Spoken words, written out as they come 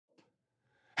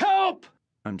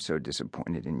I'm so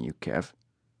disappointed in you, Kev.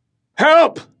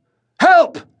 Help!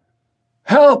 Help!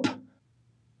 Help!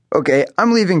 Okay,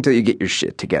 I'm leaving till you get your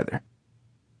shit together.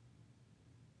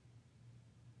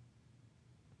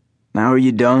 Now are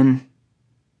you done?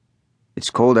 It's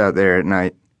cold out there at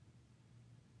night.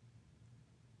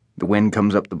 The wind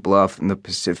comes up the bluff in the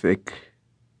Pacific.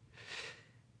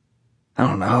 I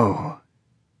don't know.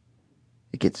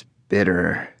 It gets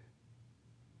bitter.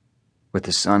 With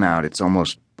the sun out, it's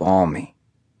almost balmy.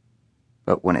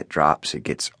 But when it drops, it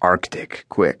gets Arctic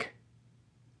quick.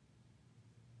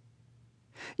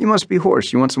 You must be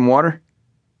hoarse. You want some water?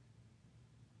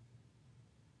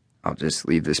 I'll just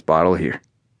leave this bottle here.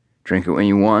 Drink it when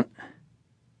you want.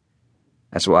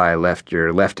 That's why I left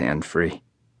your left hand free.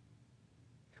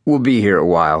 We'll be here a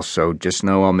while, so just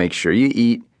know I'll make sure you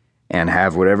eat and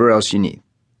have whatever else you need.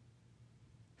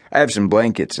 I have some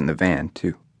blankets in the van,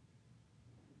 too.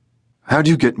 How'd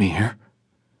you get me here?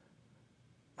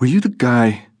 Were you the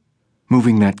guy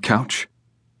moving that couch?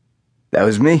 That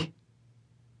was me.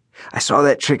 I saw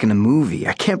that trick in a movie.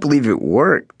 I can't believe it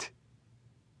worked.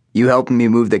 You helped me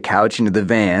move the couch into the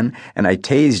van, and I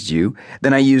tased you.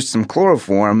 Then I used some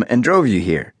chloroform and drove you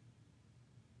here.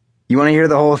 You want to hear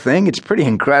the whole thing? It's pretty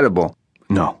incredible.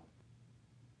 No.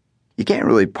 You can't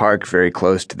really park very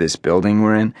close to this building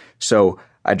we're in, so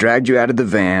I dragged you out of the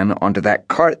van onto that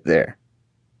cart there.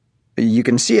 You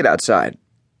can see it outside.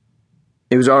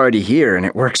 It was already here, and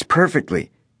it works perfectly.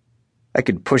 I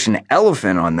could push an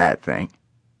elephant on that thing.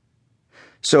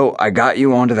 So I got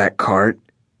you onto that cart,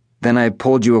 then I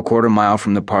pulled you a quarter mile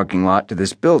from the parking lot to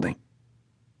this building.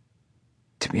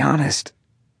 To be honest,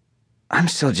 I'm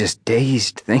still just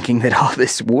dazed thinking that all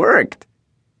this worked.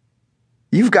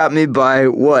 You've got me by,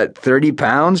 30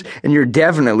 pounds? And you're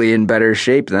definitely in better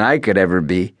shape than I could ever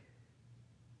be.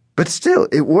 But still,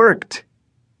 it worked.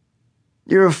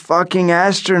 You're a fucking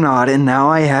astronaut, and now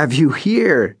I have you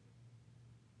here.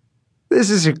 This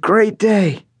is a great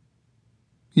day.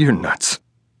 You're nuts.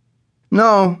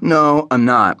 No, I'm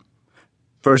not.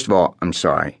 First of all, I'm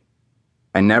sorry.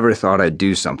 I never thought I'd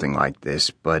do something like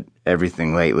this, but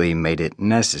everything lately made it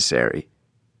necessary.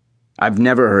 I've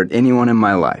never hurt anyone in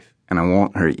my life, and I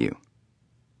won't hurt you.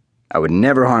 I would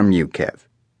never harm you, Kev.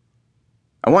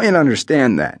 I want you to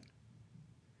understand that.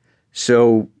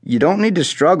 So you don't need to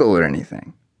struggle or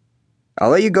anything.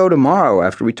 I'll let you go tomorrow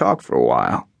after we talk for a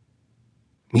while.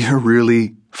 You're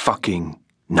really fucking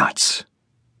nuts.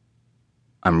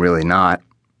 I'm really not.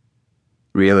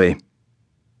 Really.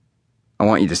 I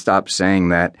want you to stop saying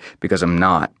that because I'm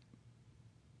not.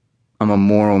 I'm a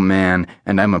moral man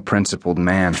and I'm a principled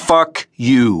man. Fuck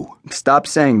you. Stop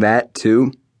saying that,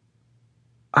 too.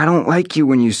 I don't like you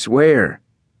when you swear.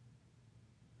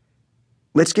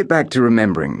 Let's get back to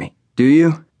remembering me. Do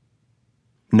you?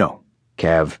 No.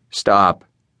 Kev, stop.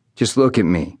 Just look at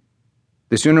me.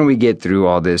 The sooner we get through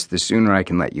all this, the sooner I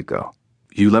can let you go.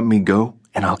 You let me go,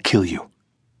 and I'll kill you.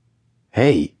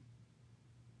 Hey,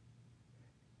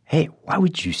 why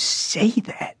would you say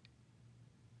that?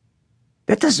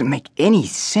 That doesn't make any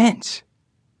sense.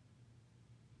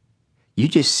 You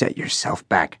just set yourself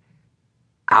back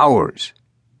hours,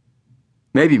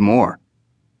 maybe more.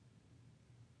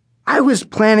 I was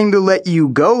planning to let you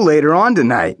go later on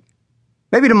tonight,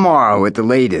 maybe tomorrow at the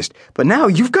latest, but now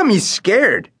you've got me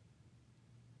scared.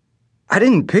 I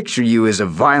didn't picture you as a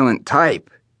violent type.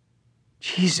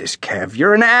 Jesus, Kev,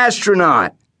 you're an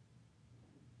astronaut.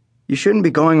 You shouldn't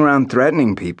be going around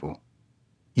threatening people.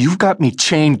 You've got me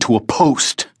chained to a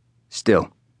post. Still,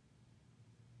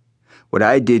 what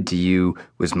I did to you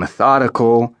was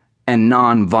methodical and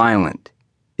non-violent.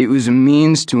 It was a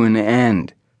means to an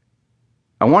end.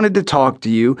 I wanted to talk to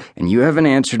you, and you haven't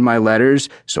answered my letters,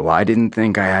 so I didn't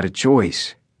think I had a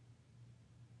choice.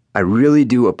 I really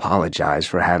do apologize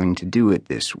for having to do it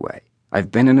this way.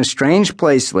 I've been in a strange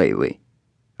place lately.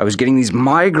 I was getting these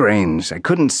migraines. I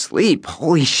couldn't sleep.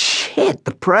 Holy shit,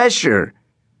 the pressure.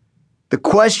 The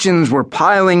questions were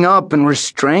piling up and were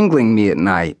strangling me at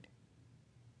night.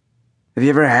 Have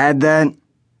you ever had that?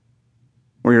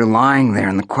 Where you're lying there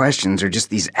and the questions are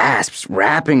just these asps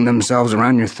wrapping themselves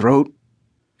around your throat?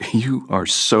 You are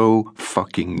so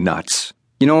fucking nuts.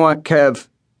 You know what, Kev?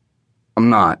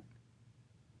 I'm not.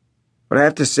 But I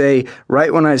have to say,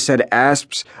 right when I said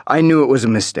asps, I knew it was a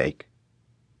mistake.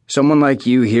 Someone like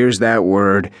you hears that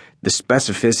word, the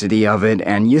specificity of it,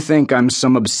 and you think I'm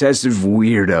some obsessive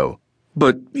weirdo.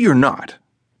 But you're not.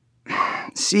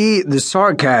 See, the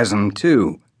sarcasm,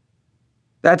 too.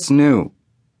 That's new.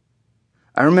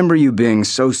 I remember you being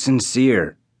so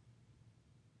sincere.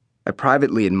 I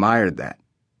privately admired that.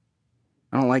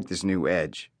 I don't like this new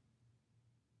edge.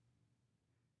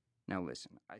 Now listen,